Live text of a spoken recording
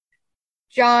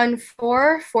John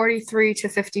 4:43 to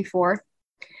 54.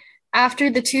 After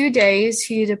the 2 days,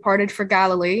 he departed for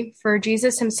Galilee, for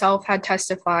Jesus himself had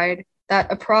testified that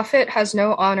a prophet has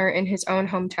no honor in his own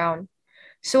hometown.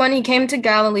 So when he came to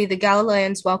Galilee, the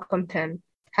Galileans welcomed him,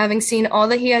 having seen all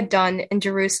that he had done in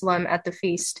Jerusalem at the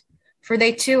feast, for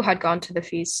they too had gone to the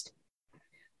feast.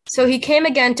 So he came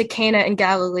again to Cana in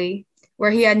Galilee,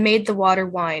 where he had made the water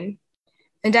wine.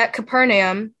 And at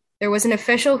Capernaum, there was an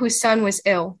official whose son was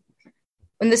ill.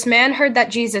 When this man heard that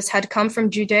Jesus had come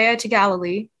from Judea to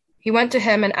Galilee, he went to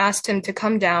him and asked him to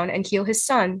come down and heal his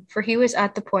son, for he was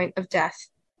at the point of death.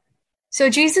 So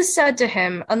Jesus said to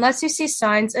him, "Unless you see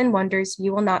signs and wonders,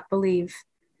 you will not believe."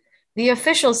 The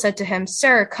official said to him,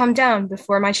 "Sir, come down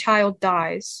before my child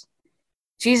dies."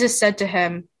 Jesus said to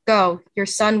him, "Go, your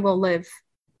son will live."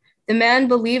 The man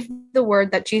believed the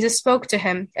word that Jesus spoke to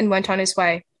him and went on his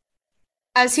way.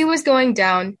 As he was going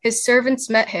down, his servants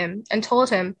met him and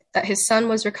told him that his son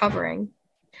was recovering.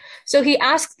 So he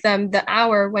asked them the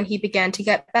hour when he began to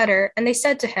get better, and they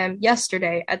said to him,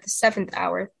 "Yesterday, at the 7th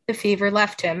hour, the fever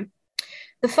left him."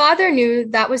 The father knew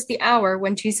that was the hour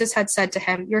when Jesus had said to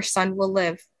him, "Your son will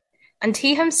live." And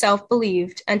he himself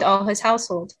believed, and all his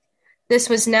household. This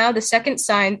was now the second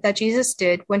sign that Jesus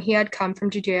did when he had come from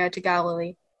Judea to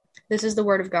Galilee. This is the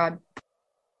word of God.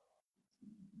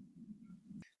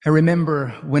 I remember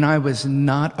when I was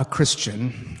not a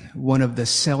Christian, one of the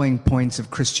selling points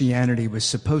of Christianity was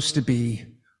supposed to be,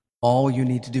 all you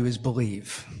need to do is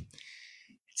believe.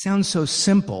 It sounds so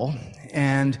simple,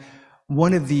 and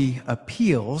one of the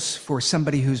appeals for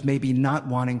somebody who's maybe not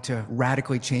wanting to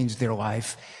radically change their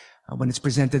life, when it's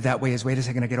presented that way, is, wait a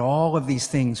second, I get all of these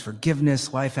things,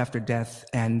 forgiveness, life after death,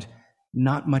 and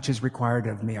not much is required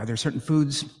of me. Are there certain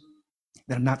foods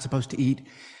that I'm not supposed to eat?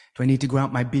 Do I need to grow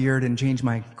out my beard and change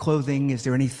my clothing? Is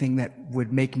there anything that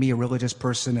would make me a religious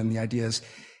person? And the idea is,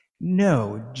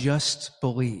 no, just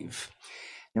believe.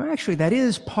 Now, actually, that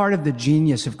is part of the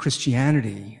genius of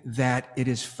Christianity, that it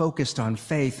is focused on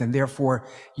faith, and therefore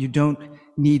you don't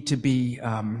need to be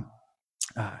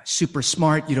super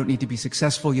smart. You don't need to be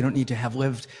successful. You don't need to have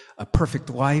lived a perfect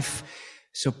life.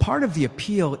 So part of the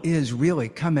appeal is really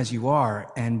come as you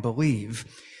are and believe.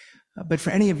 But for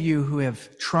any of you who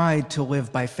have tried to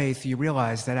live by faith, you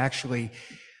realize that actually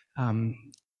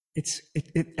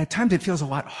at times it feels a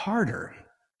lot harder.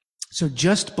 So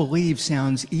just believe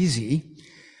sounds easy,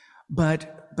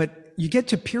 but you get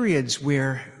to periods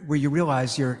where you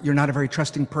realize you're not a very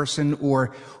trusting person,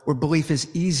 or belief is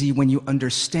easy when you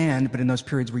understand, but in those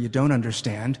periods where you don't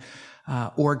understand,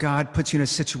 or God puts you in a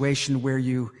situation where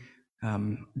you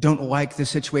don't like the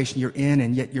situation you're in,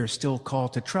 and yet you're still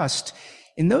called to trust.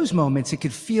 In those moments, it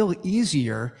could feel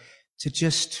easier to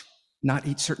just not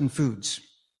eat certain foods,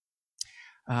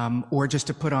 or just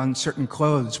to put on certain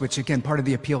clothes, which again, part of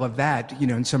the appeal of that,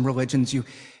 in some religions,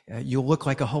 you look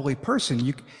like a holy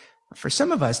person. For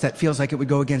some of us, that feels like it would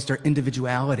go against our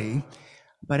individuality.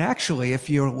 But actually, if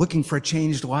you're looking for a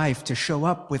changed life, to show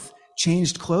up with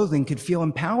changed clothing could feel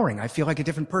empowering. I feel like a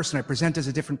different person. I present as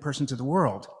a different person to the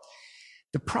world.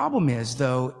 The problem is,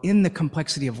 though, in the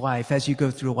complexity of life, as you go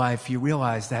through life, you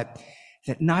realize that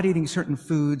not eating certain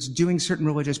foods, doing certain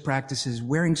religious practices,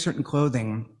 wearing certain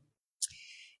clothing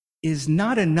is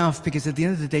not enough, because at the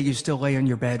end of the day, you still lay on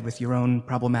your bed with your own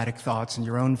problematic thoughts and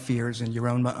your own fears and your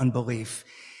own unbelief.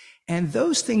 And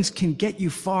those things can get you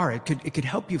far. It could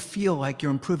help you feel like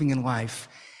you're improving in life,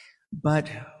 but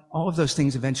all of those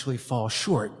things eventually fall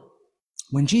short.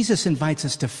 When Jesus invites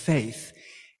us to faith,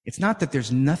 it's not that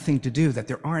there's nothing to do, that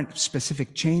there aren't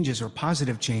specific changes or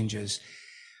positive changes,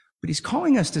 but he's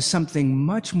calling us to something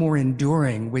much more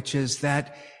enduring, which is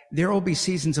that there will be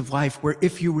seasons of life where,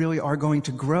 if you really are going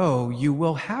to grow, you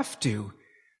will have to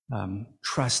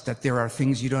trust that there are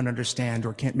things you don't understand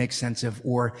or can't make sense of,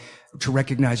 or to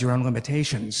recognize your own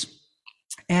limitations.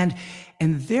 And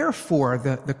therefore,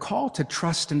 the call to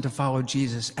trust and to follow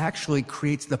Jesus actually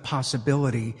creates the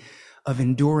possibility of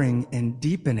enduring and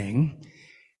deepening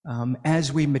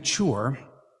as we mature,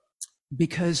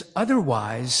 because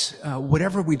otherwise,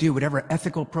 whatever we do, whatever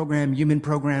ethical program, human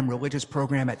program, religious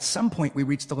program, at some point we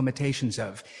reach the limitations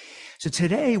of. So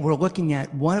today we're looking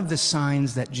at one of the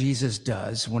signs that Jesus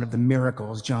does, one of the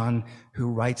miracles. John,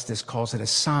 who writes this, calls it a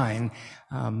sign,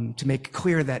 to make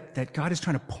clear that God is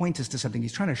trying to point us to something.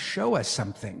 He's trying to show us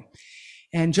something.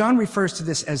 And John refers to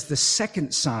this as the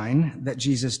second sign that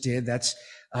Jesus did. That's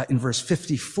in verse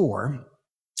 54.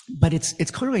 But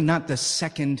it's clearly not the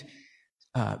second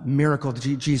miracle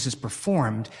that Jesus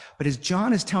performed. But as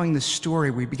John is telling the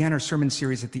story, we began our sermon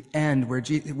series at the end where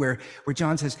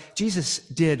John says Jesus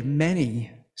did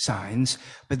many signs,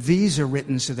 but these are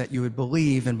written so that you would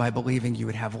believe, and by believing you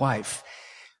would have life.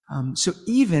 So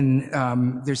even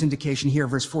there's indication here,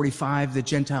 verse 45, the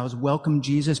Gentiles welcome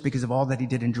Jesus because of all that he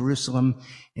did in Jerusalem.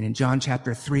 And in John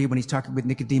chapter 3, when he's talking with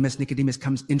Nicodemus, Nicodemus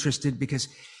comes interested because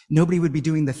nobody would be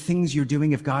doing the things you're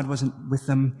doing if God wasn't with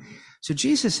them. So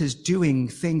Jesus is doing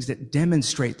things that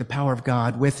demonstrate the power of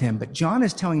God with him. But John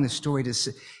is telling the story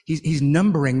he's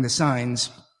numbering the signs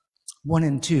 1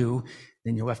 and 2.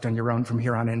 Then you're left on your own from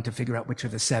here on in to figure out which are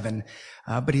the 7.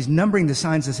 But he's numbering the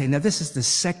signs to say, now this is the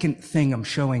second thing I'm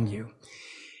showing you.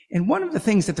 And one of the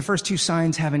things that the first 2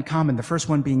 signs have in common, the first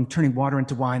one being turning water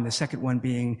into wine, the second one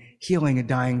being healing a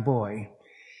dying boy,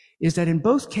 is that in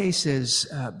both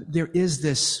cases, there is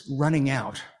this running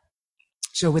out.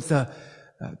 So with the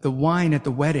wine at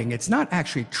the wedding, it's not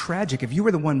actually tragic. If you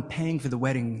were the one paying for the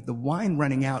wedding, the wine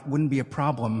running out wouldn't be a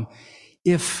problem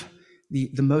if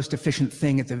the most efficient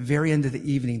thing at the very end of the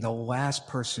evening, the last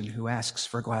person who asks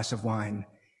for a glass of wine,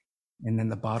 and then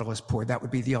the bottle is poured. That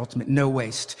would be the ultimate no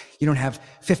waste. You don't have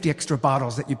 50 extra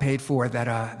bottles that you paid for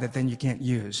that then you can't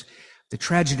use. The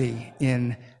tragedy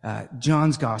in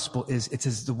John's gospel is it's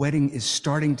as the wedding is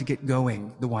starting to get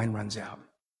going, the wine runs out.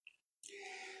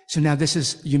 So now this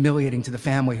is humiliating to the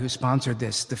family who sponsored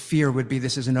this. The fear would be,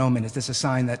 this is an omen. Is this a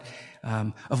sign that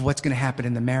of what's going to happen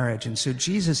in the marriage? And so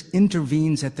Jesus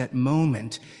intervenes at that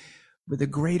moment with a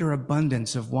greater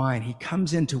abundance of wine. He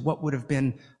comes into what would have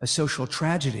been a social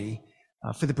tragedy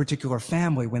for the particular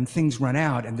family when things run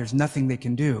out and there's nothing they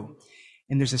can do.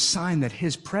 And there's a sign that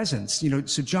his presence,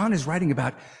 so John is writing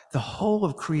about the whole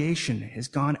of creation has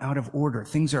gone out of order.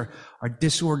 Things are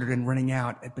disordered and running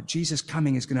out, but Jesus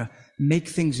coming is going to make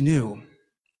things new.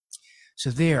 So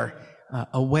there,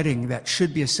 a wedding that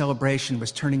should be a celebration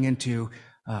was turning into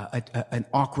an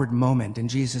awkward moment, and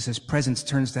Jesus' presence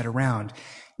turns that around.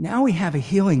 Now we have a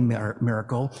healing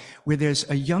miracle where there's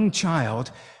a young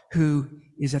child who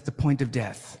is at the point of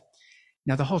death.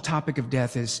 Now, the whole topic of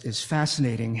death is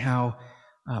fascinating, how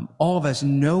all of us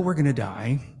know we're going to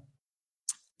die,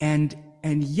 and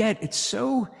yet it's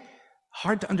so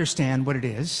hard to understand what it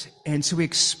is, and so we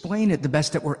explain it the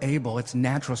best that we're able. It's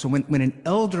natural. So when an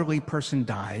elderly person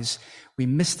dies, we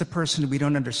miss the person, we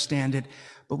don't understand it,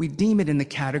 but we deem it in the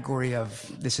category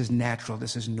of this is natural,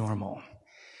 this is normal.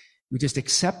 We just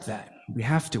accept that. We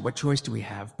have to. What choice do we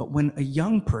have? But when a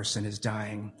young person is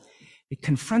dying, it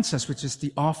confronts us with just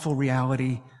the awful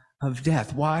reality of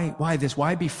death. Why this?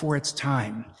 Why before its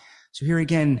time? So here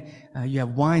again, you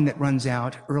have wine that runs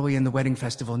out early in the wedding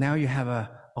festival. Now you have a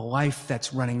life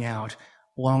that's running out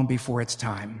long before its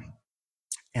time.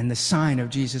 And the sign of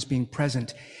Jesus being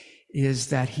present is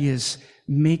that he is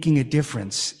making a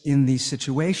difference in these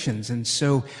situations. And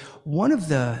so one of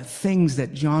the things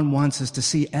that John wants us to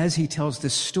see as he tells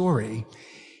this story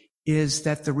is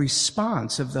that the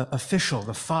response of the official,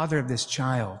 the father of this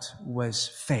child, was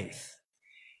faith.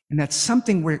 And that's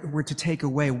something we're to take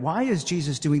away. Why is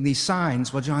Jesus doing these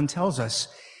signs? Well, John tells us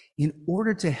in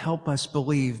order to help us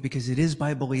believe, because it is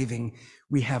by believing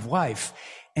we have life.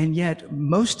 And yet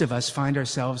most of us find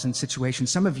ourselves in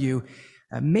situations, some of you,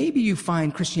 maybe you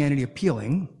find Christianity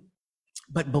appealing,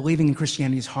 but believing in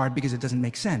Christianity is hard because it doesn't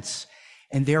make sense.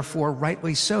 And therefore,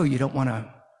 rightly so, you don't want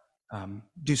to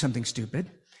do something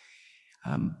stupid.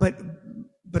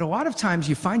 But a lot of times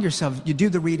you find yourself, you do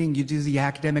the reading, you do the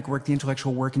academic work, the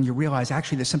intellectual work, and you realize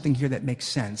actually there's something here that makes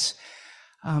sense.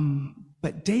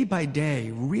 But day by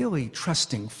day, really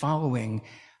trusting, following,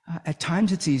 at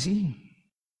times it's easy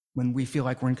when we feel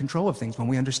like we're in control of things, when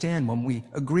we understand, when we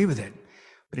agree with it.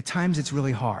 But at times it's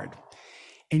really hard.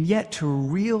 And yet to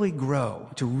really grow,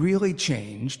 to really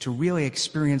change, to really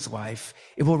experience life,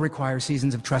 it will require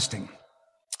seasons of trusting.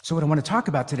 So what I want to talk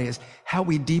about today is how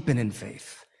we deepen in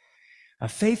faith.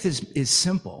 Faith is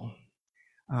simple,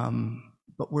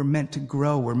 but we're meant to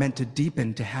grow, we're meant to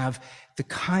deepen, to have the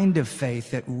kind of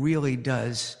faith that really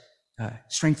does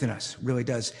strengthen us, really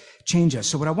does change us.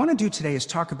 So what I want to do today is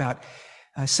talk about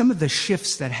some of the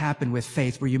shifts that happen with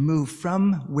faith, where you move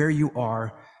from where you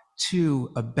are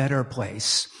to a better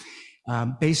place,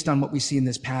 based on what we see in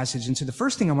this passage. And so the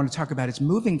first thing I want to talk about is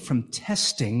moving from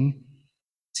testing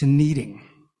to needing.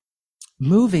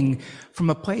 Moving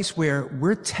from a place where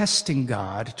we're testing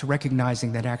God to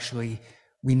recognizing that actually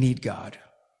we need God.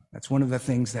 That's one of the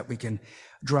things that we can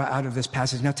draw out of this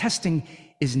passage. Now, testing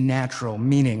is natural,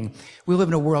 meaning we live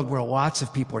in a world where lots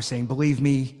of people are saying, believe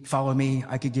me, follow me,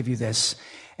 I could give you this.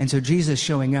 And so Jesus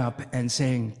showing up and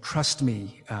saying, trust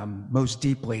me most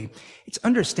deeply, it's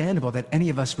understandable that any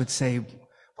of us would say, well,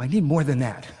 I need more than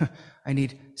that. I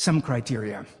need some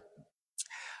criteria.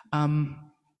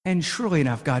 And surely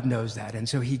enough, God knows that. And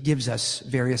so he gives us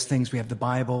various things. We have the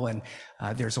Bible, and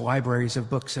there's libraries of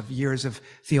books of years of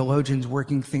theologians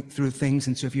working through things.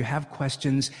 And so if you have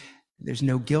questions, there's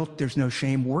no guilt, there's no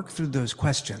shame. Work through those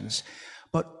questions.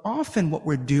 But often what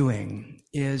we're doing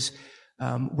is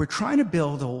we're trying to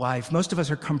build a life. Most of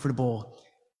us are comfortable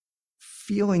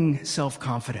feeling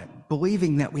self-confident,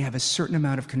 believing that we have a certain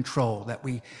amount of control, that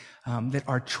that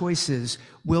our choices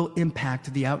will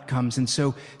impact the outcomes. And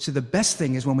so the best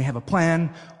thing is when we have a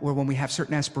plan, or when we have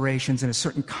certain aspirations and a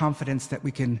certain confidence that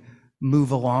we can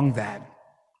move along that.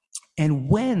 And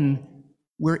when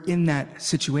we're in that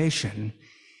situation,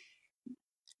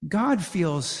 God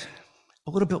feels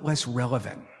a little bit less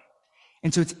relevant.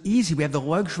 And so it's easy. We have the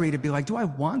luxury to be like, do I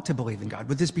want to believe in God?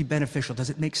 Would this be beneficial? Does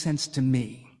it make sense to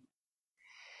me?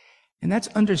 And that's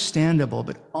understandable,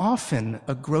 but often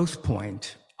a growth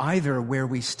point, either where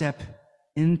we step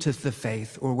into the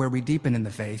faith or where we deepen in the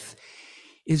faith,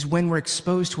 is when we're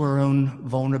exposed to our own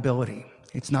vulnerability.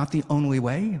 It's not the only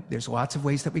way. There's lots of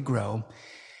ways that we grow.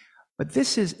 But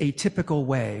this is a typical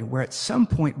way where at some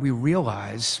point we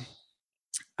realize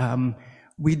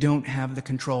we don't have the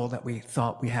control that we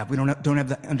thought we have. We don't have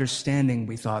the understanding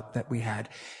we thought that we had.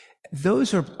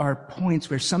 Those are points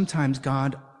where sometimes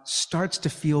God starts to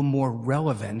feel more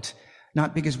relevant,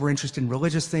 not because we're interested in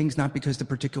religious things, not because the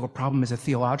particular problem is a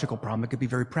theological problem. It could be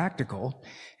very practical.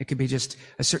 It could be just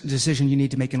a certain decision you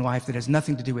need to make in life that has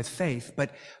nothing to do with faith.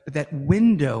 But that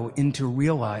window into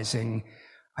realizing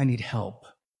I need help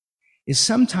is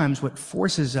sometimes what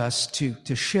forces us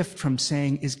to shift from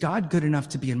saying, is God good enough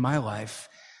to be in my life,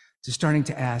 to starting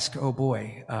to ask, oh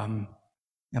boy, am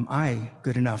I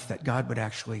good enough that God would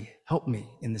actually help me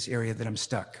in this area that I'm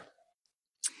stuck?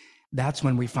 That's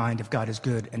when we find if God is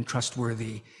good and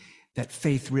trustworthy, that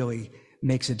faith really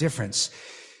makes a difference.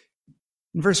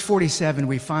 In verse 47,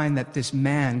 we find that this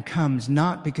man comes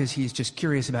not because he's just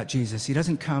curious about Jesus. He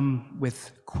doesn't come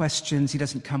with questions. He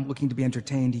doesn't come looking to be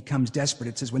entertained. He comes desperate.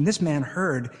 It says, when this man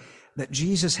heard that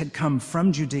Jesus had come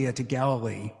from Judea to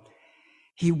Galilee,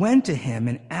 he went to him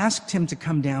and asked him to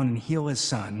come down and heal his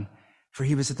son, for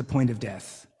he was at the point of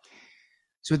death.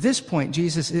 So at this point,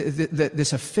 Jesus,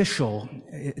 this official,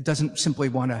 doesn't simply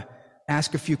want to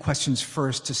ask a few questions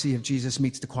first to see if Jesus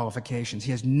meets the qualifications.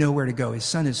 He has nowhere to go. His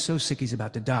son is so sick he's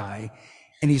about to die.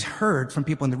 And he's heard from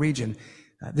people in the region,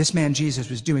 this man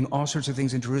Jesus was doing all sorts of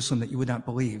things in Jerusalem that you would not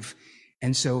believe.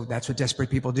 And so that's what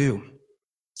desperate people do.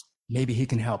 Maybe he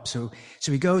can help. So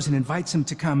he goes and invites him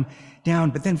to come down.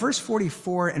 But then verse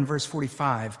 44 and verse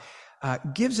 45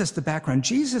 gives us the background.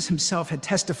 Jesus himself had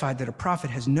testified that a prophet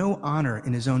has no honor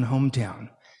in his own hometown.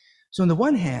 So on the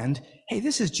one hand, hey,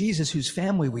 this is Jesus whose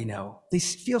family we know. They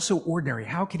feel so ordinary.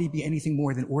 How could he be anything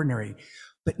more than ordinary?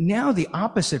 But now the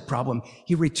opposite problem.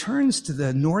 He returns to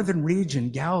the northern region,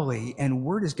 Galilee, and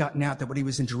word has gotten out that when he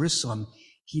was in Jerusalem,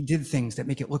 he did things that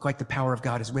make it look like the power of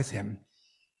God is with him.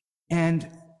 And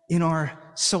in our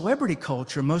celebrity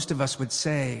culture, most of us would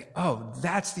say, oh,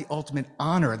 that's the ultimate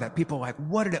honor, that people are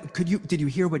like, did you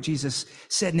hear what Jesus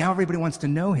said? Now everybody wants to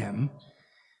know him.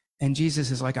 And Jesus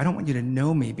is like, I don't want you to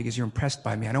know me because you're impressed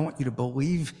by me. I don't want you to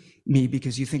believe me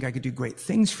because you think I could do great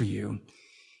things for you.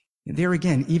 And there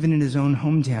again, even in his own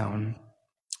hometown,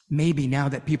 maybe now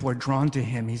that people are drawn to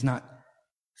him, he's not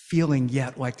feeling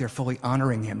yet like they're fully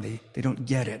honoring him. They don't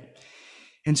get it.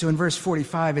 And so in verse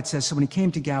 45, it says, so when he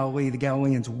came to Galilee, the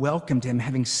Galileans welcomed him,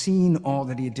 having seen all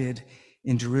that he did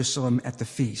in Jerusalem at the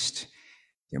feast.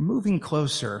 They're moving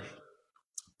closer,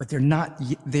 but they're not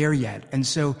there yet. And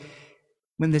so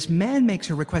when this man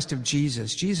makes a request of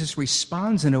Jesus, Jesus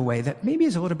responds in a way that maybe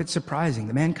is a little bit surprising.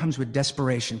 The man comes with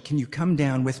desperation. Can you come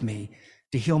down with me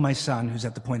to heal my son who's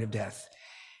at the point of death?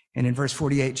 And in verse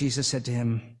 48, Jesus said to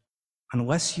him,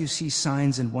 unless you see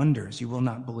signs and wonders, you will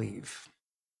not believe.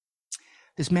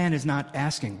 This man is not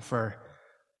asking for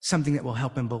something that will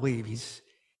help him believe.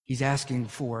 He's asking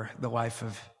for the life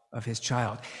of his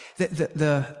child.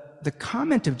 The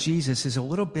comment of Jesus is a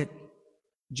little bit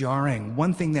jarring.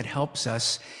 One thing that helps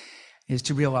us is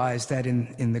to realize that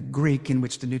in the Greek in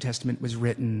which the New Testament was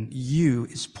written, you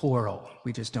is plural.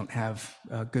 We just don't have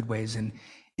good ways in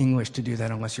English to do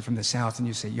that unless you're from the South and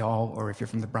you say y'all, or if you're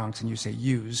from the Bronx and you say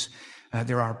yous.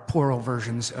 There are plural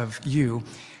versions of you.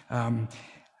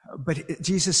 But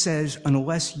Jesus says,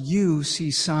 unless you see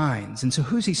signs. And so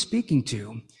who's he speaking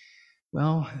to?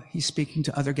 Well, he's speaking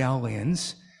to other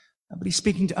Galileans, but he's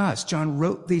speaking to us. John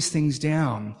wrote these things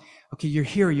down. Okay, you're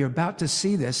here, you're about to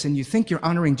see this, and you think you're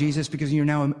honoring Jesus because you're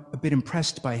now a bit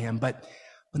impressed by him. But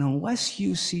unless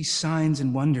you see signs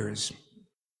and wonders,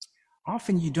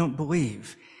 often you don't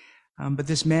believe. But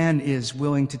this man is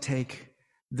willing to take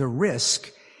the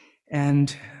risk.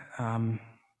 And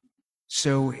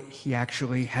So he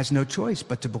actually has no choice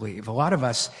but to believe. A lot of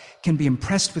us can be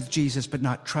impressed with Jesus but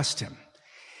not trust him.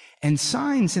 And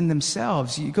signs in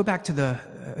themselves, you go back to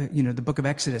the book of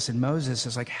Exodus, and Moses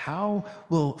is like, how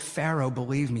will Pharaoh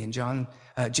believe me? And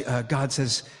God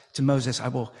says to Moses, I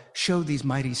will show these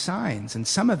mighty signs. And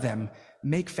some of them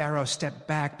make Pharaoh step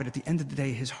back, but at the end of the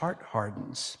day, his heart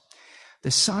hardens.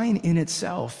 The sign in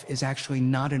itself is actually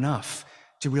not enough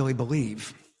to really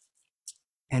believe.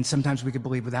 And sometimes we could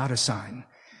believe without a sign.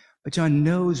 But John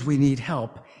knows we need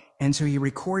help, and so he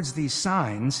records these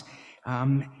signs.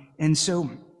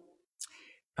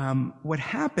 What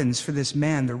happens for this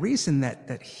man, the reason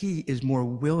that he is more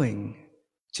willing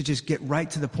to just get right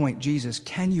to the point, Jesus,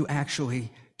 can you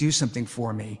actually do something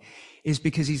for me, is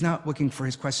because he's not looking for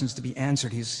his questions to be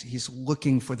answered. He's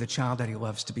looking for the child that he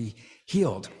loves to be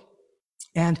healed.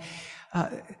 And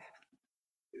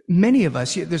many of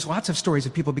us, there's lots of stories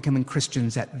of people becoming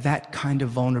Christians at that kind of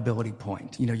vulnerability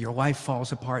point. Your life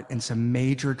falls apart in some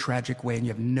major tragic way and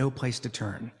you have no place to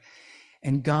turn.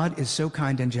 And God is so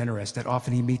kind and generous that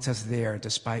often he meets us there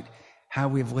despite how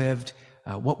we've lived,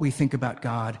 what we think about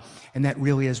God. And that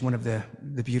really is one of the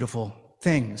beautiful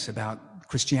things about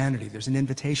Christianity. There's an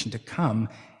invitation to come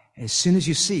as soon as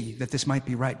you see that this might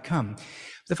be right, come.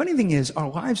 The funny thing is our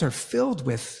lives are filled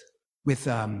with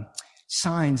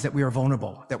signs that we are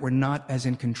vulnerable, that we're not as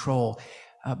in control.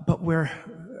 But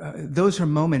those are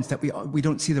moments that we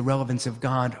don't see the relevance of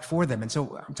God for them. And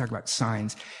so I'm talking about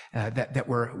signs that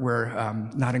we're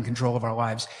not in control of our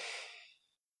lives.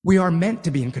 We are meant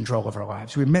to be in control of our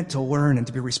lives. We're meant to learn and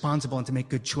to be responsible and to make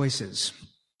good choices.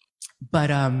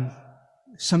 But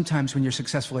sometimes when you're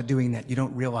successful at doing that, you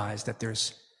don't realize that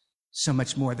there's so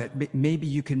much more, that maybe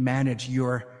you can manage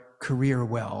your career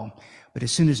well. But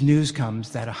as soon as news comes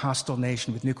that a hostile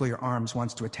nation with nuclear arms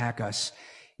wants to attack us,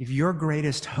 if your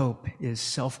greatest hope is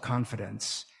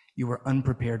self-confidence, you are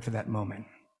unprepared for that moment.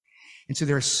 And so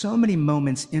there are so many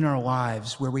moments in our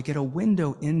lives where we get a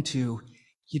window into,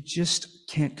 you just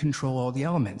can't control all the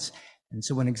elements. And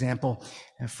so one example,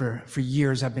 for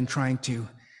years I've been trying to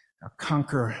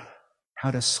conquer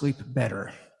how to sleep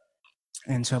better.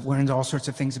 And so I've learned all sorts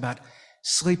of things about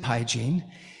sleep hygiene.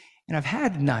 And I've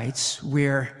had nights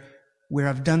where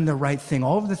I've done the right thing,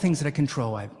 all of the things that I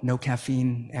control. No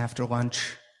caffeine after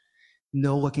lunch,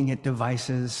 no looking at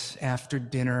devices after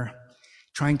dinner,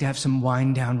 trying to have some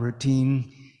wind down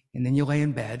routine, and then you lay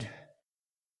in bed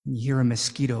and you hear a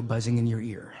mosquito buzzing in your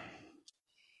ear.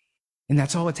 And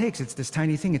that's all it takes. It's this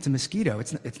tiny thing. It's a mosquito.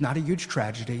 It's not a huge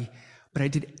tragedy, but I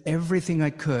did everything I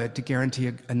could to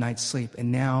guarantee a night's sleep.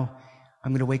 And now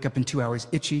I'm going to wake up in 2 hours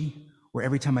itchy, where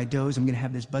every time I doze, I'm going to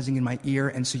have this buzzing in my ear.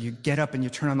 And so you get up and you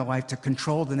turn on the light to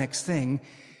control the next thing,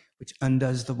 which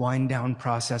undoes the wind down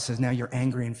process, as now you're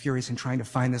angry and furious and trying to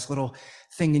find this little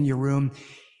thing in your room.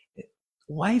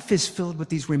 Life is filled with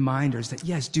these reminders that,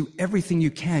 yes, do everything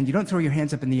you can. You don't throw your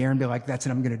hands up in the air and be like, that's it,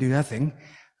 I'm going to do nothing.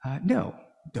 No,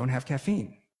 don't have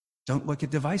caffeine. Don't look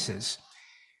at devices.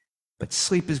 But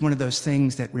sleep is one of those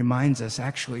things that reminds us,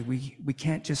 actually, we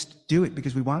can't just do it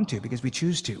because we want to, because we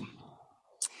choose to.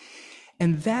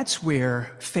 And that's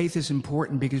where faith is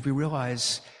important, because we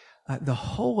realize the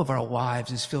whole of our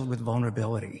lives is filled with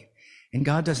vulnerability. And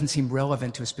God doesn't seem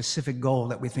relevant to a specific goal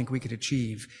that we think we could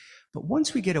achieve. But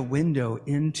once we get a window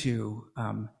into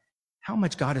how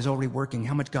much God is already working,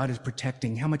 how much God is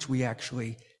protecting, how much we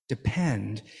actually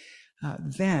depend,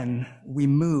 then we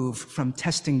move from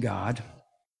testing God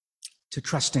to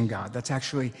trusting God. That's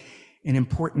actually an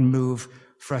important move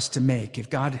for us to make.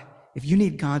 If you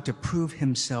need God to prove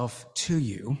himself to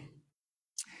you,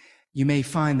 you may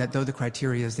find that though the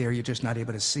criteria is there, you're just not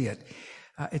able to see it.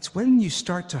 It's when you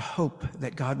start to hope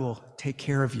that God will take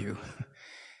care of you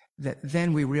that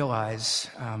then we realize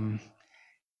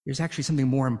there's actually something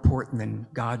more important than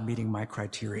God meeting my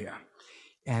criteria.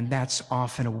 And that's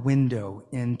often a window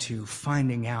into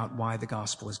finding out why the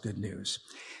gospel is good news.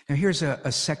 Now here's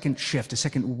a second shift, a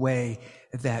second way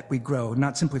that we grow,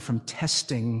 not simply from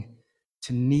testing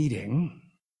to needing,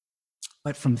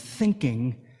 but from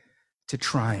thinking to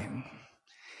trying.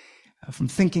 From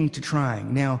thinking to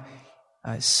trying. Now,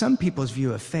 some people's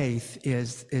view of faith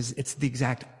is it's the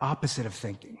exact opposite of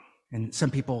thinking. And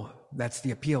some people, that's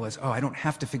the appeal is, I don't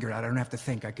have to figure it out. I don't have to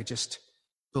think. I could just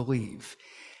believe.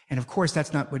 And of course,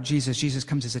 that's not what Jesus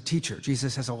comes as a teacher.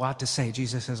 Jesus has a lot to say.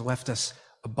 Jesus has left us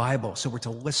a Bible. So we're to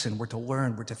listen, we're to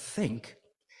learn, we're to think.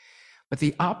 But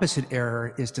the opposite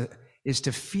error is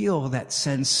to feel that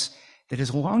sense that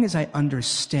as long as I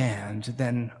understand,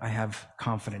 then I have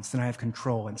confidence, then I have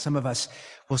control. And some of us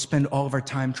will spend all of our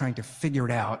time trying to figure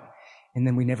it out, and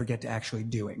then we never get to actually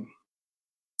doing.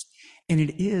 And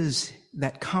it is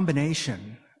that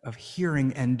combination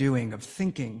hearing and doing, of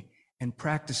thinking and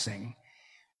practicing,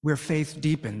 where faith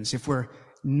deepens. If we're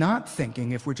not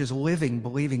thinking, if we're just living,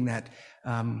 believing that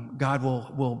God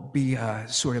will be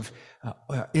sort of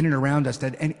in and around us,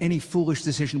 that any foolish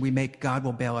decision we make, God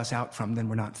will bail us out from, then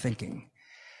we're not thinking.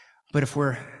 But if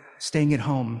we're staying at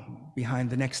home behind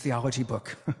the next theology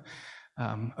book,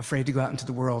 afraid to go out into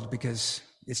the world because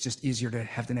it's just easier to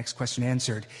have the next question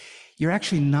answered, you're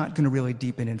actually not going to really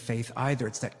deepen in faith either.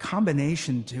 It's that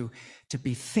combination to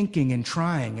be thinking and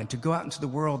trying and to go out into the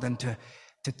world and to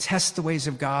test the ways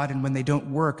of God, and when they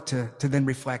don't work, to then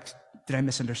reflect, did I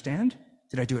misunderstand?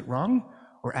 Did I do it wrong?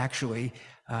 Or actually,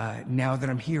 now that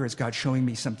I'm here, is God showing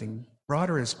me something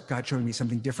broader? Is God showing me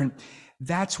something different?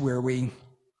 That's where we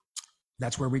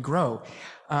grow.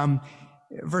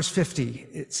 Verse 50,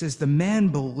 it says, the man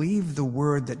believed the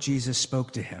word that Jesus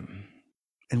spoke to him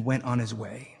and went on his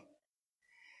way.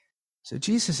 So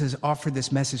Jesus has offered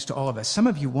this message to all of us. Some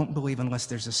of you won't believe unless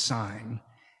there's a sign.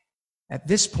 At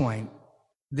this point,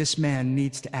 this man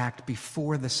needs to act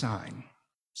before the sign.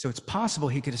 So it's possible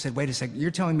he could have said, wait a second,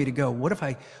 you're telling me to go. What if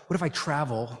I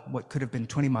travel what could have been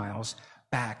 20 miles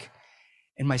back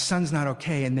and my son's not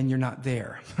okay and then you're not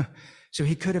there? So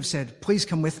he could have said, please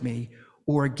come with me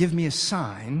or give me a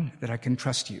sign that I can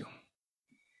trust you.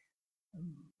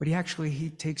 But he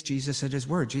takes Jesus at his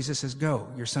word. Jesus says, go,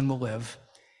 your son will live.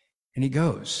 And he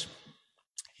goes.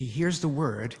 He hears the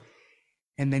word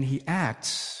and then he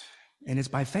acts. And it's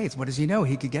by faith. What does he know?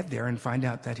 He could get there and find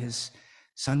out that his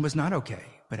son was not okay.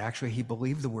 But actually, he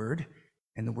believed the word,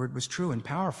 and the word was true and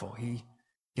powerful. He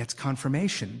gets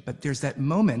confirmation. But there's that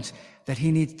moment that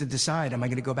he needs to decide, am I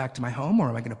going to go back to my home, or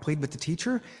am I going to plead with the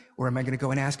teacher, or am I going to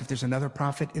go and ask if there's another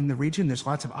prophet in the region? There's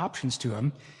lots of options to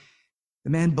him. The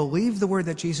man believed the word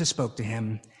that Jesus spoke to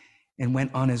him and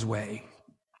went on his way.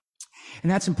 And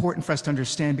that's important for us to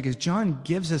understand, because John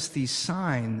gives us these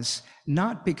signs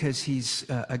not because he's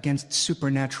against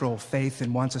supernatural faith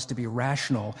and wants us to be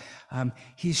rational.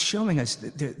 He's showing us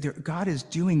that God is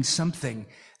doing something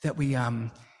that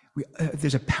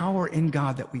there's a power in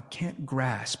God that we can't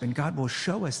grasp, and God will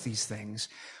show us these things.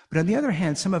 But on the other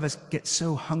hand, some of us get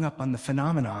so hung up on the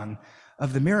phenomenon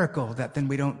of the miracle that then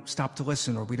we don't stop to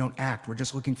listen, or we don't act. We're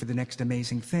just looking for the next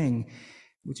amazing thing,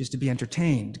 which is to be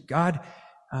entertained. God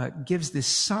gives this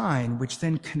sign, which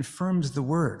then confirms the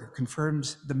word,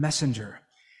 confirms the messenger.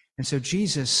 And so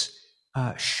Jesus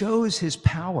shows his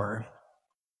power,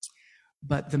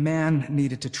 but the man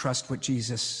needed to trust what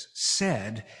Jesus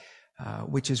said,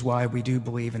 which is why we do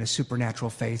believe in a supernatural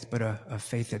faith, but a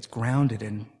faith that's grounded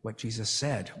in what Jesus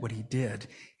said, what he did,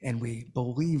 and we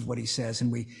believe what he says, and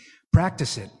we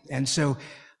practice it. And so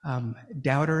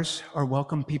doubters are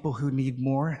welcome, people who need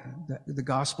more. The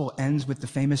gospel ends with the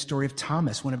famous story of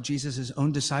Thomas, one of Jesus'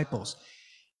 own disciples,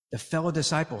 the fellow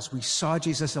disciples. We saw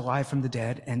Jesus alive from the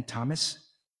dead, and Thomas,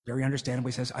 very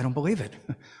understandably, says, I don't believe it.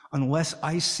 Unless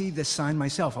I see this sign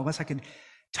myself, unless I can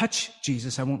touch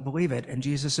Jesus, I won't believe it. And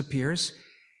Jesus appears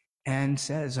and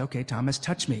says, okay, Thomas,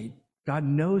 touch me. God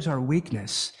knows our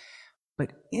weakness.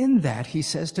 But in that, he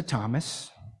says to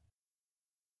Thomas,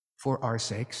 for our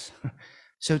sakes,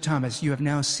 so Thomas, you have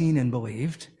now seen and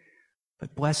believed,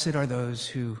 but blessed are those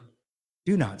who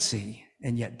do not see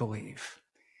and yet believe.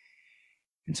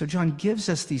 And so John gives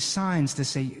us these signs to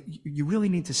say, you really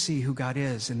need to see who God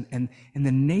is and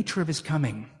the nature of his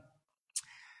coming.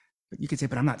 But you could say,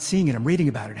 but I'm not seeing it, I'm reading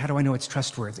about it. How do I know it's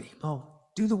trustworthy? Well,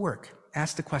 do the work.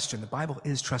 Ask the question. The Bible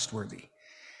is trustworthy.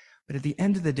 But at the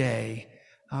end of the day,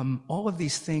 all of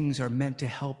these things are meant to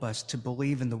help us to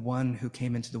believe in the one who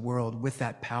came into the world with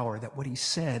that power, that what he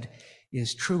said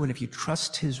is true. And if you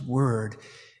trust his word,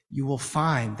 you will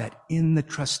find that in the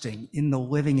trusting, in the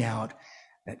living out,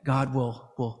 that God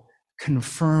will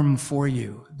confirm for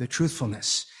you the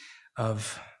truthfulness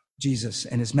of Jesus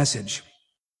and his message.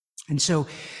 And so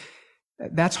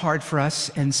that's hard for us.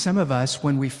 And some of us,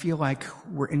 when we feel like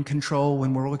we're in control,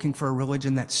 when we're looking for a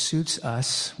religion that suits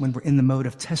us, when we're in the mode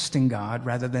of testing God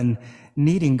rather than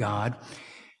needing God,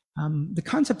 the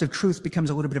concept of truth becomes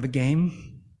a little bit of a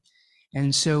game.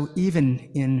 And so even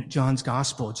in John's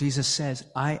gospel, Jesus says,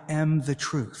 I am the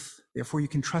truth. Therefore, you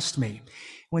can trust me.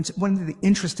 One of the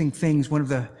interesting things, one of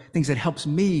the things that helps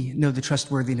me know the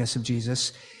trustworthiness of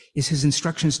Jesus is his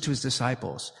instructions to his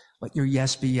disciples. Let your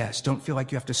yes be yes. Don't feel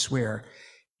like you have to swear.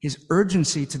 His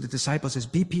urgency to the disciples is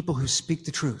be people who speak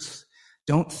the truth.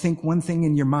 Don't think one thing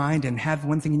in your mind and have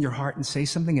one thing in your heart and say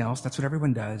something else. That's what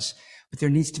everyone does. But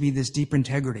there needs to be this deep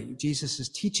integrity. Jesus is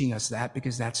teaching us that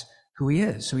because that's who he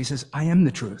is. So he says, I am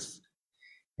the truth.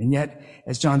 And yet,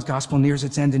 as John's gospel nears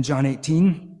its end in John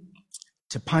 18,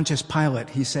 to Pontius Pilate,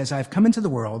 he says, I've come into the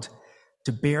world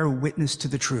to bear witness to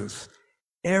the truth.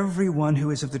 Everyone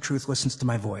who is of the truth listens to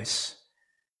my voice.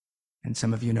 And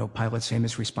some of you know Pilate's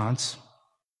famous response,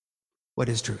 what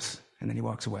is truth? And then he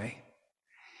walks away.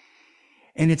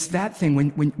 And it's that thing,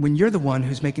 when you're the one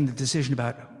who's making the decision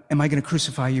about, am I going to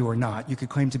crucify you or not? You could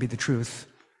claim to be the truth,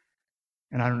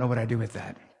 and I don't know what I do with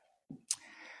that.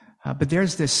 But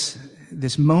there's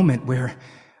this moment where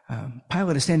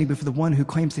Pilate is standing before the one who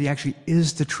claims that he actually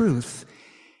is the truth,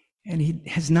 and he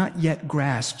has not yet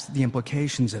grasped the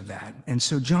implications of that. And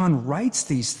so John writes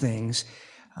these things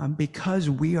because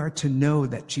we are to know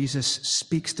that Jesus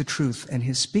speaks the truth, and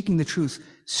his speaking the truth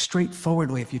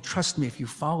straightforwardly. If you trust me, if you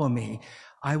follow me,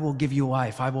 I will give you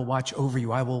life. I will watch over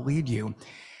you. I will lead you.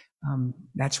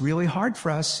 That's really hard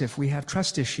for us if we have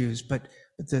trust issues, but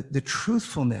the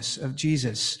truthfulness of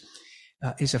Jesus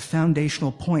is a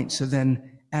foundational point. So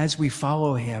then as we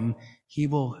follow him, he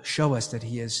will show us that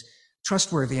he is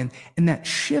trustworthy. And that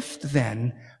shift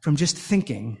then from just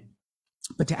thinking,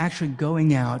 but to actually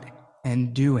going out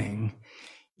and doing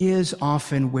is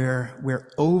often where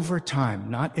over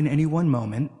time, not in any one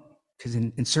moment, because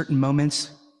in certain moments,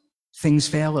 things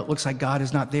fail. It looks like God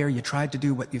is not there. You tried to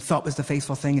do what you thought was the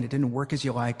faithful thing and it didn't work as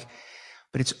you like.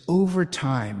 But it's over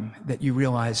time that you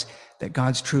realize that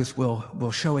God's truth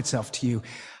will show itself to you.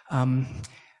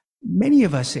 Many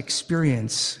of us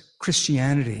experience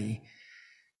Christianity,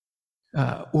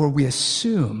 or we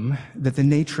assume that the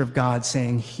nature of God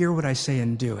saying, hear what I say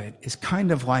and do it, is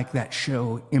kind of like that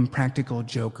show, Impractical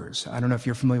Jokers. I don't know if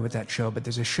you're familiar with that show, but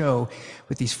there's a show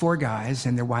with these four guys,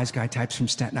 and they're wise guy types from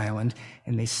Staten Island,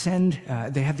 and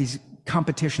they have these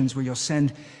competitions where you'll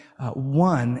send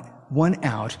one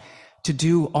out to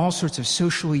do all sorts of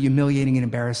socially humiliating and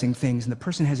embarrassing things, and the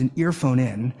person has an earphone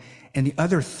in, and the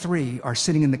other three are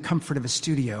sitting in the comfort of a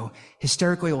studio,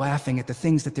 hysterically laughing at the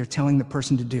things that they're telling the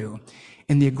person to do.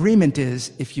 And the agreement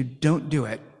is, if you don't do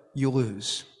it, you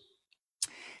lose.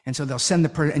 And so they'll send the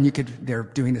person, and they're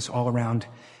doing this all around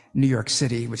New York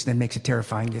City, which then makes it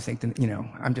terrifying. You think that,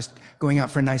 I'm just going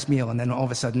out for a nice meal, and then all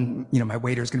of a sudden, my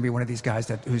waiter is going to be one of these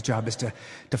guys whose job is to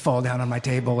fall down on my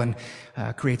table, and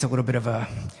creates a little bit of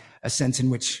a sense in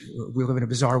which we live in a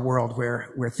bizarre world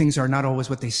where things are not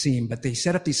always what they seem. But they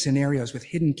set up these scenarios with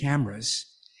hidden cameras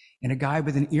and a guy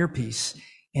with an earpiece,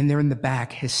 and they're in the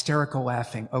back, hysterical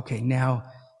laughing. Okay, now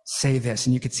say this.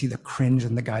 And you could see the cringe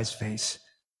in the guy's face.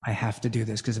 I have to do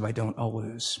this because if I don't, I'll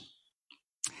lose.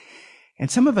 And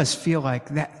some of us feel like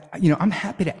that, I'm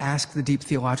happy to ask the deep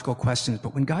theological questions,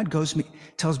 but when God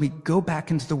tells me, go back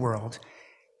into the world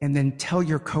and then tell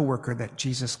your coworker that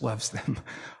Jesus loves them.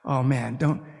 Oh man,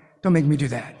 don't make me do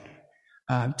that.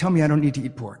 Tell me I don't need to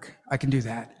eat pork. I can do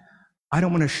that. I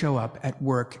don't want to show up at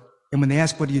work, and when they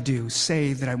ask, what do you do?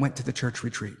 Say that I went to the church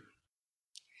retreat.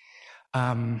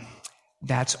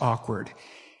 That's awkward.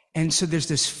 And so there's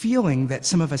this feeling that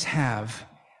some of us have,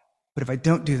 but if I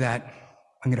don't do that,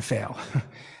 I'm going to fail.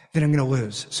 Then I'm going to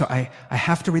lose. So I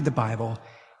have to read the Bible,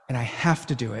 and I have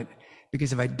to do it,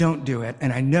 because if I don't do it,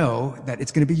 and I know that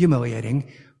it's going to be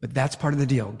humiliating, but that's part of the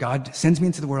deal. God sends me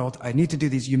into the world. I need to do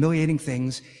these humiliating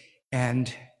things,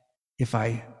 and if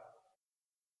I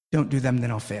don't do them,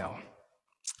 then I'll fail.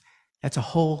 That's a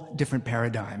whole different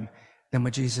paradigm than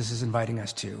what Jesus is inviting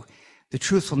us to. The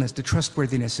truthfulness, the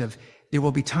trustworthiness of there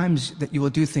will be times that you will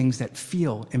do things that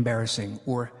feel embarrassing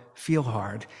or feel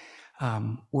hard,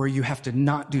 or you have to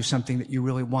not do something that you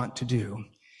really want to do.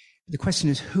 The question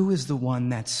is, who is the one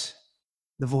that's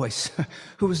the voice?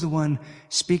 Who is the one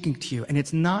speaking to you? And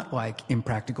it's not like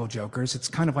Impractical Jokers. It's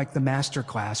kind of like the master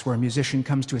class where a musician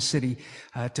comes to a city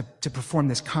to perform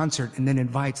this concert and then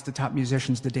invites the top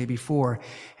musicians the day before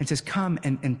and says, come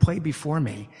and play before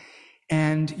me.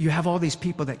 And you have all these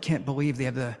people that can't believe they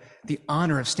have the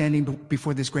honor of standing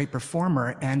before this great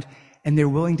performer, and they're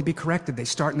willing to be corrected. They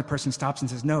start and the person stops and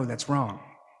says, no, that's wrong.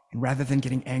 And rather than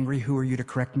getting angry, who are you to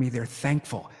correct me? They're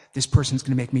thankful. This person's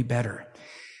going to make me better.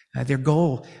 Their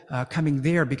goal coming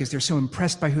there, because they're so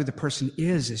impressed by who the person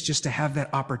is just to have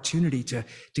that opportunity to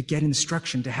get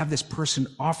instruction, to have this person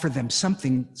offer them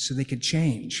something so they could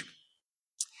change.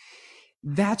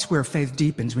 That's where faith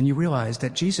deepens, when you realize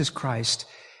that Jesus Christ,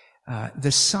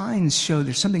 the signs show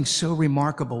there's something so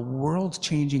remarkable,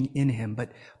 world-changing in him,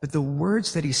 but the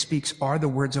words that he speaks are the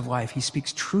words of life. He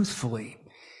speaks truthfully.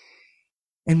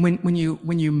 And when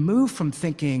you move from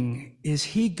thinking, is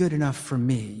he good enough for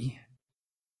me?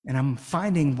 And I'm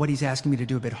finding what he's asking me to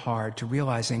do a bit hard, to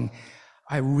realizing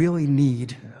I really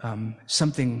need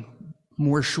something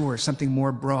more sure, something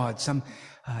more broad,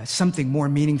 something more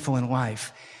meaningful in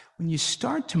life. When you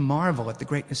start to marvel at the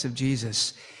greatness of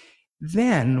Jesus,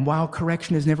 then while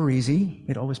correction is never easy,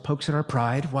 it always pokes at our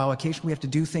pride, while occasionally we have to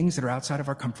do things that are outside of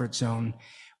our comfort zone,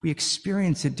 we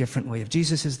experience it differently. If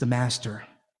Jesus is the master,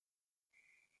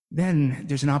 then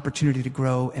there's an opportunity to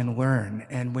grow and learn.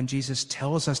 And when Jesus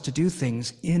tells us to do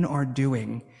things in our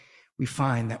doing, we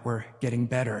find that we're getting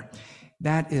better.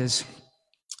 That is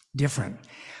different.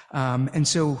 And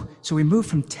so we move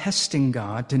from testing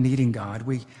God to needing God.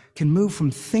 We can move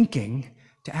from thinking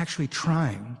to actually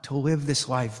trying to live this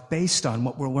life based on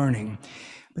what we're learning.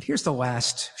 But here's the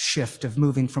last shift of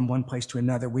moving from one place to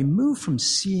another. We move from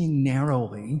seeing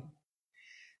narrowly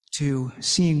to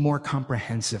seeing more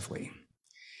comprehensively.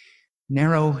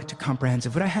 Narrow to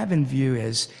comprehensive. What I have in view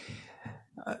is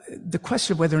the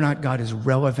question of whether or not God is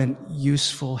relevant,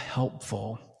 useful,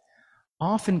 helpful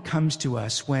often comes to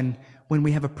us when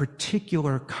we have a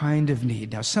particular kind of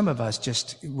need. Now, some of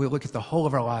us we look at the whole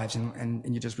of our lives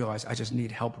and you just realize, I just need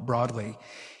help broadly.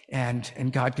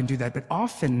 And God can do that. But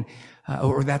often,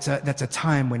 or that's a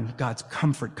time when God's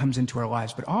comfort comes into our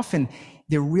lives. But often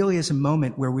there really is a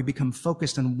moment where we become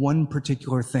focused on one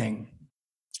particular thing.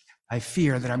 I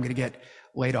fear that I'm going to get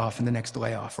laid off in the next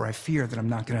layoff, or I fear that I'm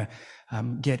not going to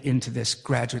get into this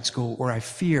graduate school, or I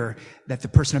fear that the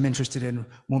person I'm interested in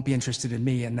won't be interested in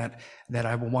me, and that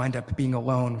I will wind up being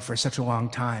alone for such a long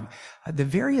time. The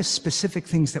various specific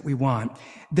things that we want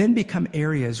then become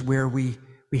areas where we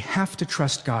have to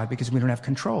trust God because we don't have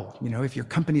control. You know, if your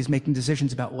company is making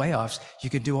decisions about layoffs, you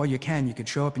could do all you can. You could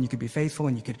show up and you could be faithful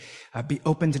and you could be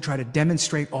open to try to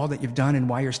demonstrate all that you've done and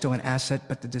why you're still an asset,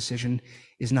 but the decision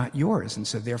is not yours. And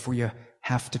so therefore you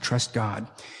have to trust God.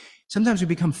 Sometimes we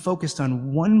become focused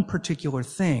on one particular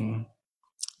thing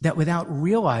that without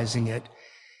realizing it,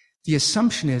 the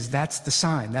assumption is that's the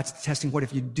sign, that's the testing. What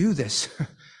if you do this?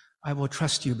 I will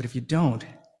trust you. But if you don't,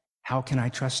 how can I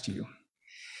trust you?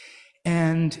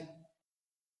 And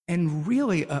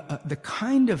really, the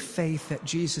kind of faith that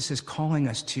Jesus is calling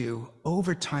us to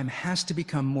over time has to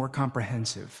become more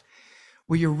comprehensive,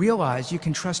 where you realize you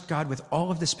can trust God with all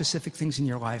of the specific things in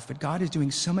your life, but God is doing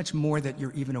so much more that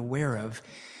you're even aware of.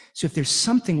 So if there's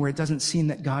something where it doesn't seem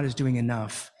that God is doing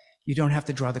enough, you don't have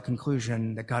to draw the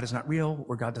conclusion that God is not real,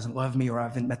 or God doesn't love me, or I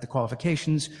haven't met the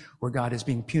qualifications, or God is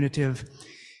being punitive.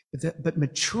 But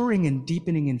maturing and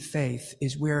deepening in faith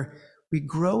is where we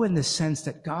grow in the sense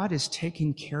that God is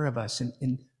taking care of us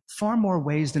in far more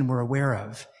ways than we're aware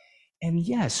of. And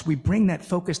yes, we bring that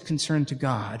focused concern to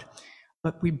God,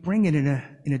 but we bring it in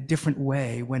a different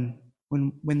way when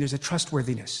there's a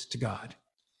trustworthiness to God.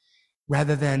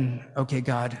 Rather than, okay,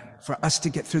 God, for us to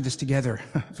get through this together,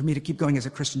 for me to keep going as a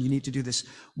Christian, you need to do this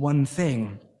one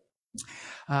thing.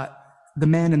 The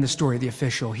man in the story, the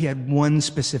official, he had one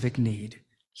specific need: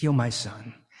 heal my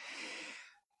son.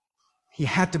 He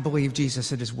had to believe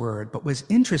Jesus at his word. But what's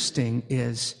interesting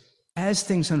is, as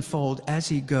things unfold, as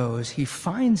he goes, he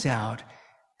finds out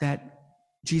that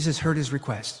Jesus heard his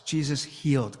request. Jesus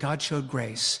healed. God showed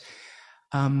grace.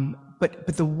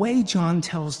 But the way John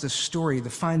tells the story, the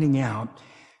finding out,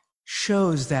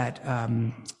 shows that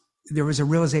there was a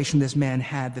realization this man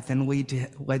had that then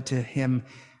led to him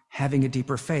having a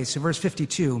deeper faith. So verse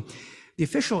 52, the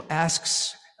official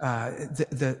asks,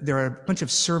 there are a bunch of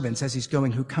servants as he's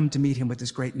going who come to meet him with this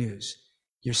great news: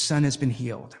 your son has been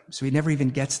healed. So he never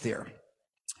even gets there.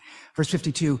 Verse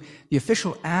 52, the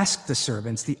official asked the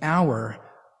servants the hour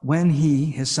when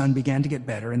his son began to get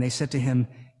better, and they said to him,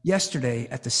 yesterday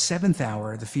at the 7th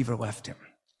hour, the fever left him.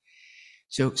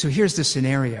 So here's the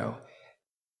scenario.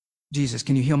 Jesus,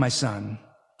 can you heal my son?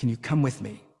 Can you come with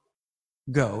me?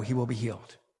 Go, he will be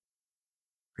healed.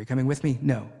 Are you coming with me?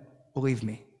 No, believe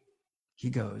me. He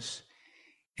goes.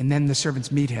 And then the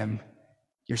servants meet him.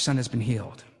 Your son has been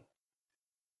healed.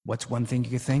 What's one thing you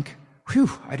could think?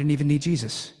 Whew, I didn't even need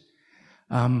Jesus.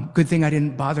 Good thing I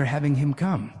didn't bother having him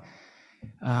come.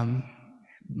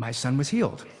 My son was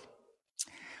healed.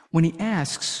 When he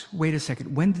asks, wait a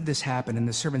second, when did this happen? And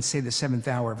the servants say the 7th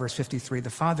hour, verse 53, the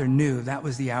father knew that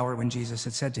was the hour when Jesus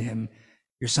had said to him,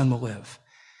 your son will live.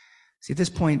 See, at this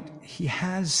point, he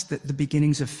has the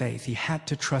beginnings of faith. He had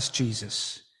to trust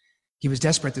Jesus. He was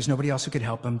desperate. There's nobody else who could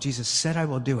help him. Jesus said, I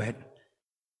will do it.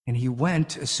 And he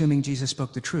went, assuming Jesus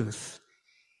spoke the truth.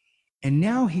 And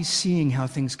now he's seeing how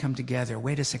things come together.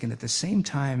 Wait a second, at the same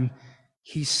time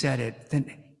he said it,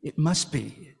 then it must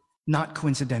be not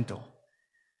coincidental.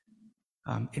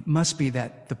 It must be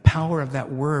that the power of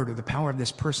that word or the power of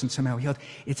this person somehow healed.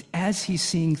 It's as he's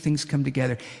seeing things come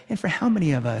together. And for how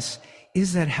many of us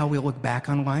is that how we look back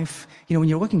on life? You know, when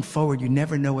you're looking forward, you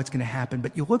never know what's going to happen,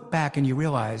 but you look back and you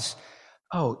realize,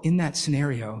 oh, in that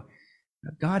scenario,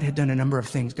 God had done a number of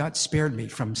things. God spared me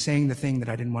from saying the thing that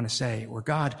I didn't want to say, or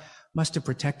God must have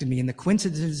protected me. And the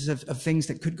coincidences of things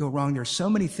that could go wrong, there are so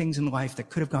many things in life that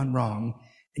could have gone wrong.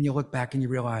 And you look back and you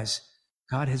realize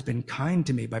God has been kind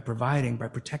to me by providing, by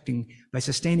protecting, by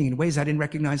sustaining in ways I didn't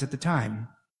recognize at the time.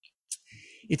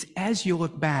 It's as you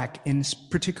look back in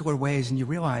particular ways and you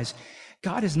realize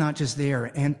God is not just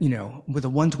there and, with a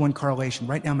one-to-one correlation.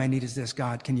 Right now, my need is this.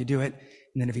 God, can you do it?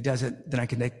 And then if he does it, then I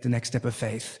can take the next step of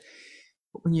faith.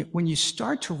 But when you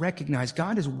start to recognize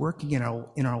God is working in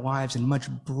our lives in much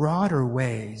broader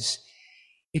ways,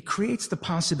 it creates the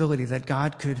possibility that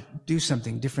God could do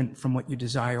something different from what you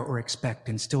desire or expect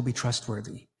and still be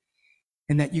trustworthy.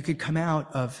 And that you could come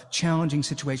out of challenging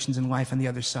situations in life on the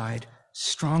other side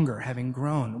stronger, having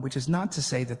grown, which is not to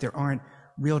say that there aren't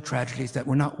real tragedies, that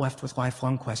we're not left with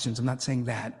lifelong questions. I'm not saying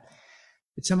that.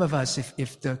 But some of us,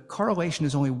 if the correlation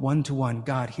is only one-to-one,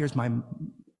 God, here's my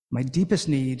deepest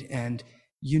need and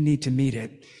you need to meet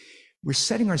it, we're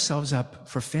setting ourselves up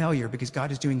for failure because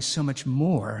God is doing so much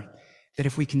more that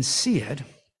if we can see it,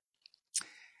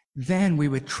 then we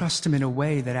would trust him in a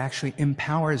way that actually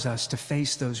empowers us to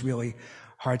face those really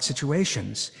hard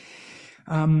situations.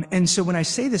 And so when I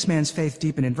say this man's faith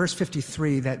deepened, in verse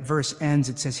 53, that verse ends,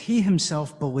 it says, he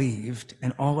himself believed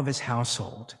and all of his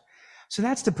household. So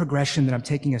that's the progression that I'm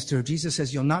taking us through. Jesus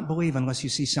says, you'll not believe unless you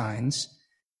see signs.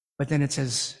 But then it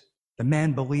says, the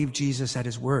man believed Jesus at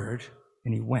his word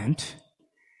and he went.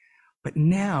 But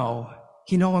now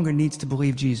he no longer needs to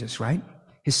believe Jesus, right?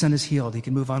 His son is healed. He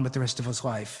can move on with the rest of his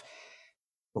life.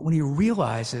 But when he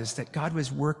realizes that God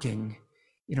was working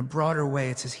in a broader way,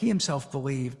 it says he himself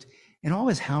believed in all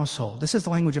his household. This is the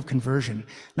language of conversion.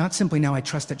 Not simply now I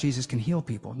trust that Jesus can heal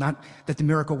people, not that the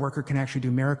miracle worker can actually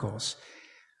do miracles,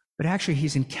 but actually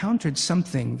he's encountered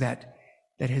something that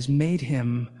has made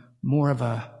him more of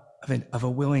a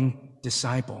willing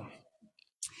disciple.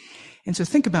 And so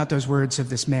think about those words of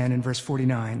this man in verse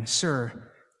 49.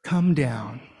 Sir, come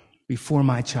down before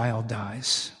my child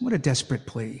dies. What a desperate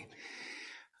plea.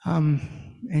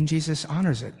 And Jesus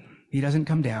honors it. He doesn't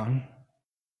come down,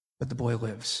 but the boy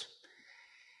lives.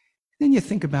 Then you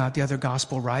think about the other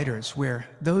gospel writers where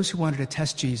those who wanted to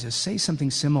test Jesus say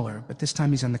something similar, but this time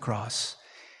he's on the cross.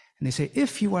 And they say,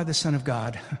 if you are the Son of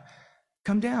God,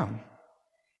 come down.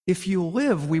 If you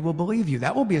live, we will believe you.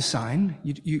 That will be a sign.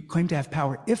 You claim to have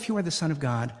power. If you are the Son of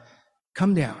God,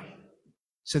 come down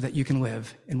so that you can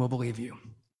live and we'll believe you.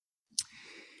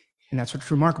 And that's what's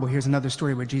remarkable. Here's another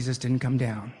story where Jesus didn't come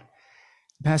down.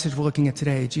 The passage we're looking at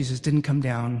today, Jesus didn't come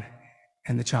down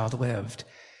and the child lived.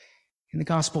 In the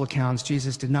gospel accounts,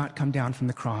 Jesus did not come down from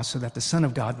the cross so that the Son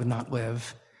of God would not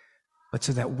live, but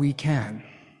so that we can.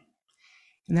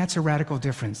 And that's a radical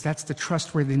difference. That's the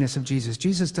trustworthiness of Jesus.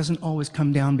 Jesus doesn't always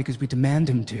come down because we demand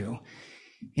him to.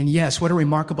 And yes, what a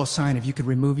remarkable sign if you could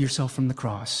remove yourself from the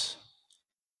cross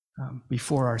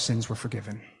before our sins were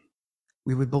forgiven.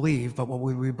 We would believe, but what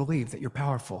would we believe? That you're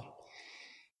powerful.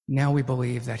 Now we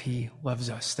believe that he loves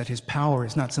us, that his power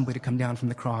is not simply to come down from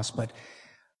the cross, but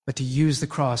to use the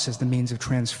cross as the means of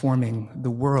transforming the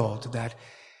world, that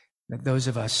those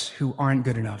of us who aren't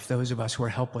good enough, those of us who are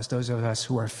helpless, those of us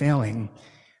who are failing,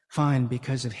 find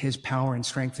because of his power and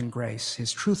strength and grace,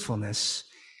 his truthfulness,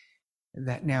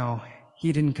 that now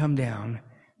he didn't come down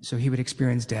so he would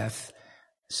experience death,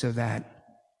 so that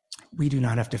we do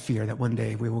not have to fear that one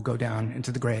day we will go down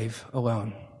into the grave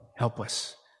alone,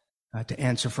 helpless, to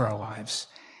answer for our lives.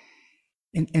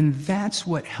 And that's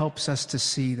what helps us to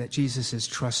see that Jesus is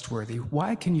trustworthy.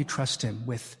 Why can you trust him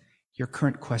with your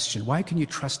current question? Why can you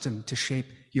trust him to shape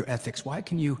your ethics? Why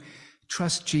can you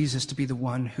trust Jesus to be the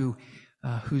one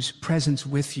whose presence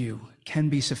with you can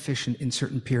be sufficient in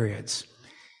certain periods?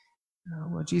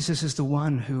 Well, Jesus is the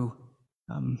one who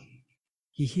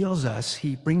he heals us.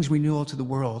 He brings renewal to the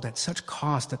world at such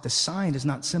cost that the sign is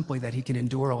not simply that he can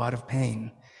endure a lot of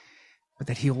pain, but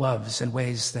that he loves in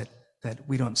ways that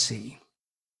we don't see.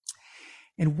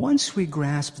 And once we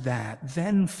grasp that,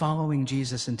 then following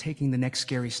Jesus and taking the next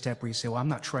scary step where you say, well, I'm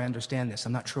not sure I understand this.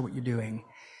 I'm not sure what you're doing.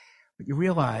 But you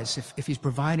realize if he's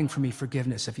providing for me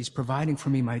forgiveness, if he's providing for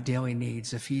me my daily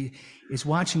needs, if he is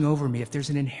watching over me, if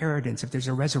there's an inheritance, if there's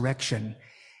a resurrection,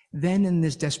 then in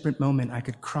this desperate moment, I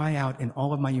could cry out in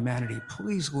all of my humanity,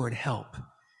 please, Lord, help.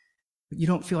 But you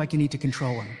don't feel like you need to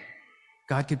control him.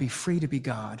 God could be free to be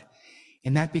God.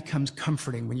 And that becomes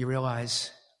comforting when you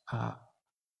realize,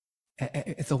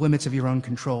 at the limits of your own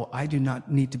control, I do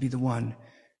not need to be the one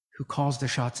who calls the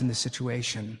shots in this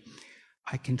situation.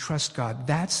 I can trust God.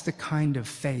 That's the kind of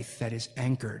faith that is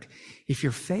anchored. If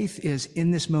your faith is in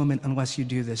this moment, unless you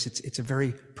do this, it's a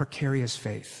very precarious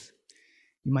faith.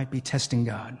 You might be testing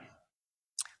God.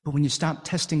 But when you stop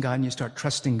testing God and you start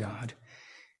trusting God,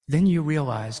 then you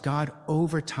realize God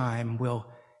over time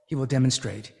he will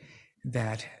demonstrate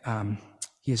that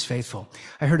he is faithful.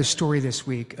 I heard a story this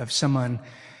week of someone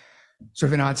sort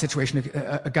of an odd situation,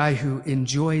 a guy who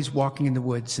enjoys walking in the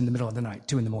woods in the middle of the night,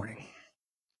 2 a.m.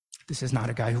 This is not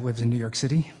a guy who lives in New York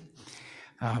City.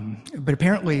 But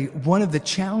apparently one of the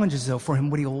challenges, though, for him,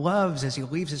 what he loves as he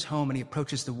leaves his home and he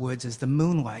approaches the woods is the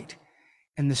moonlight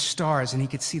and the stars, and he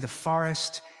could see the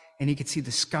forest and he could see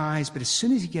the skies. But as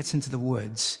soon as he gets into the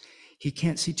woods, he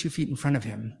can't see 2 feet in front of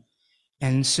him.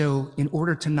 And so in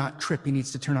order to not trip, he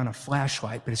needs to turn on a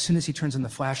flashlight. But as soon as he turns on the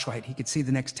flashlight, he could see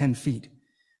the next 10 feet.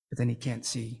 But then he can't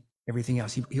see everything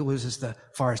else. He loses the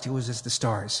forest. He loses the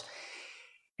stars.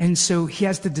 And so he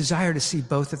has the desire to see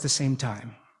both at the same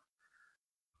time.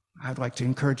 I'd like to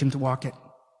encourage him to walk at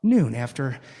noon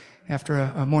after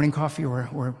a morning coffee,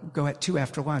 or go at 2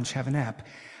 after lunch, have a nap,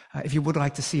 if you would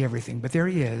like to see everything. But there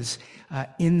he is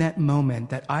in that moment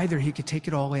that either he could take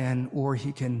it all in or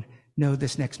he can know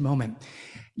this next moment.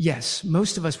 Yes,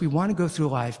 most of us, we want to go through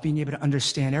life being able to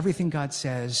understand everything God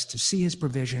says, to see his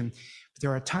provision. But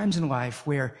there are times in life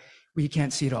where we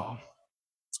can't see it all.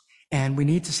 And we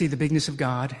need to see the bigness of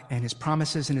God and his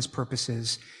promises and his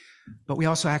purposes. But we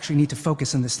also actually need to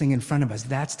focus on this thing in front of us.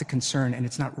 That's the concern. And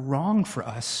it's not wrong for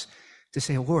us to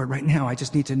say, oh, Lord, right now I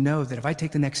just need to know that if I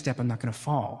take the next step, I'm not going to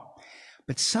fall.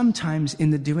 But sometimes in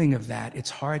the doing of that, it's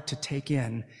hard to take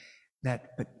in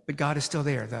that, but God is still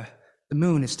there. The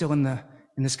moon is still in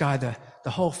the sky. The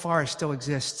whole forest still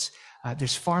exists.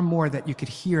 There's far more that you could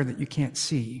hear that you can't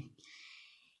see.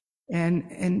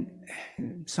 And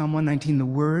Psalm 119, the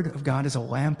word of God is a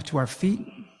lamp to our feet.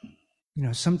 You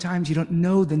know, sometimes you don't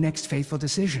know the next faithful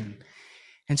decision.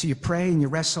 And so you pray and you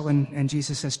wrestle, and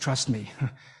Jesus says, trust me,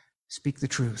 speak the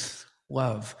truth,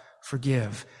 love,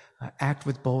 forgive, act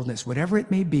with boldness, whatever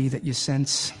it may be that you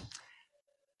sense,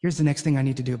 here's the next thing I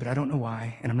need to do, but I don't know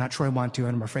why, and I'm not sure I want to,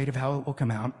 and I'm afraid of how it will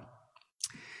come out.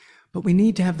 But we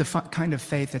need to have the kind of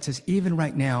faith that says, even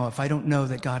right now, if I don't know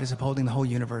that God is upholding the whole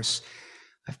universe,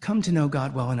 I've come to know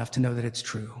God well enough to know that it's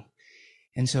true.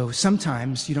 And so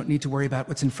sometimes you don't need to worry about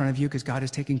what's in front of you because God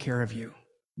is taking care of you.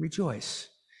 Rejoice.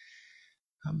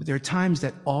 But there are times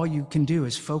that all you can do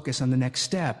is focus on the next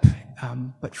step.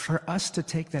 But for us to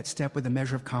take that step with a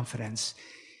measure of confidence,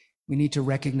 we need to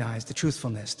recognize the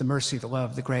truthfulness, the mercy, the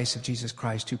love, the grace of Jesus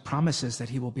Christ, who promises that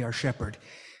he will be our shepherd.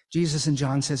 Jesus in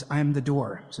John says, I am the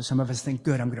door. So some of us think,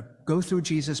 good, I'm going to go through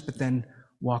Jesus, but then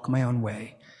walk my own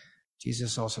way.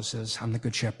 Jesus also says, I'm the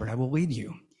good shepherd. I will lead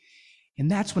you. And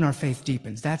that's when our faith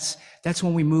deepens. That's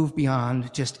when we move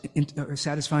beyond just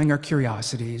satisfying our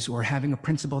curiosities or having a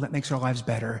principle that makes our lives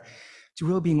better to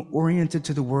really being oriented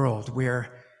to the world where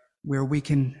we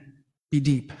can be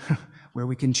deep, where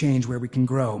we can change, where we can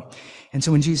grow. And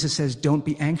so when Jesus says, don't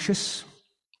be anxious,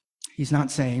 he's not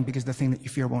saying because the thing that you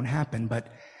fear won't happen, but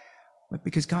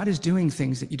because God is doing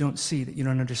things that you don't see, that you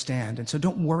don't understand. And so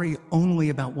don't worry only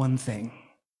about one thing.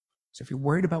 So if you're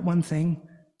worried about one thing,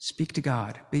 speak to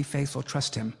God, be faithful,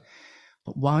 trust him.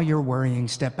 But while you're worrying,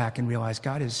 step back and realize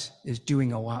God is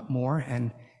doing a lot more,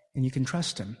 and you can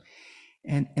trust him.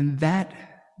 And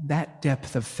that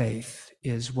depth of faith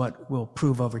is what will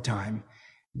prove over time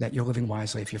that you're living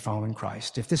wisely if you're following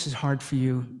Christ. If this is hard for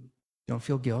you, don't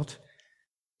feel guilt.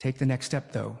 Take the next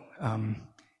step, though.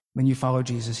 When you follow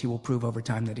Jesus, he will prove over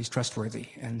time that he's trustworthy.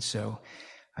 And so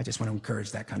I just want to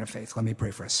encourage that kind of faith. Let me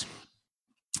pray for us.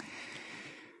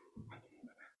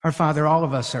 Our Father, all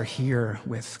of us are here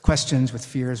with questions, with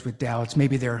fears, with doubts.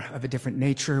 Maybe they're of a different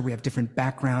nature. We have different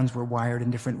backgrounds. We're wired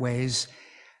in different ways.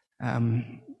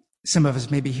 Some of us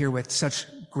may be here with such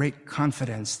great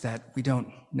confidence that we don't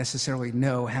necessarily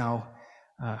know how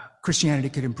Christianity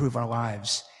could improve our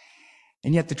lives.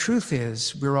 And yet the truth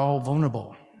is we're all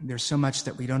vulnerable. There's so much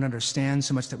that we don't understand,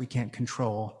 so much that we can't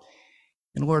control.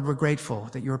 And Lord, we're grateful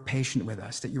that you're patient with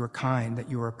us, that you are kind,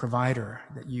 that you are a provider,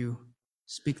 that you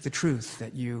speak the truth,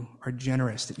 that you are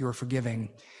generous, that you are forgiving.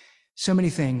 So many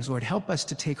things, Lord, help us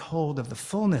to take hold of the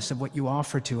fullness of what you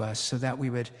offer to us so that we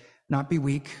would not be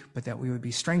weak, but that we would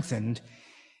be strengthened.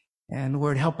 And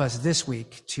Lord, help us this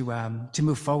week to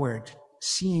move forward,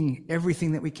 seeing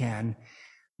everything that we can.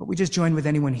 But we just join with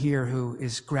anyone here who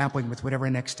is grappling with whatever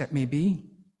next step may be.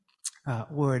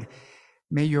 Lord,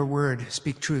 may your word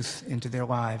speak truth into their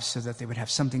lives so that they would have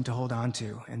something to hold on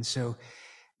to. And so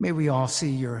may we all see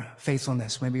your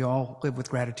faithfulness. May we all live with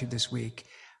gratitude this week.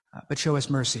 But show us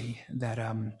mercy that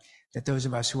those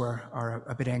of us who are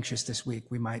a bit anxious this week,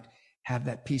 we might have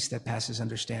that peace that passes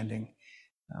understanding.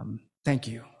 Thank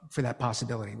you for that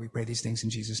possibility. We pray these things in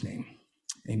Jesus' name.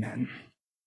 Amen.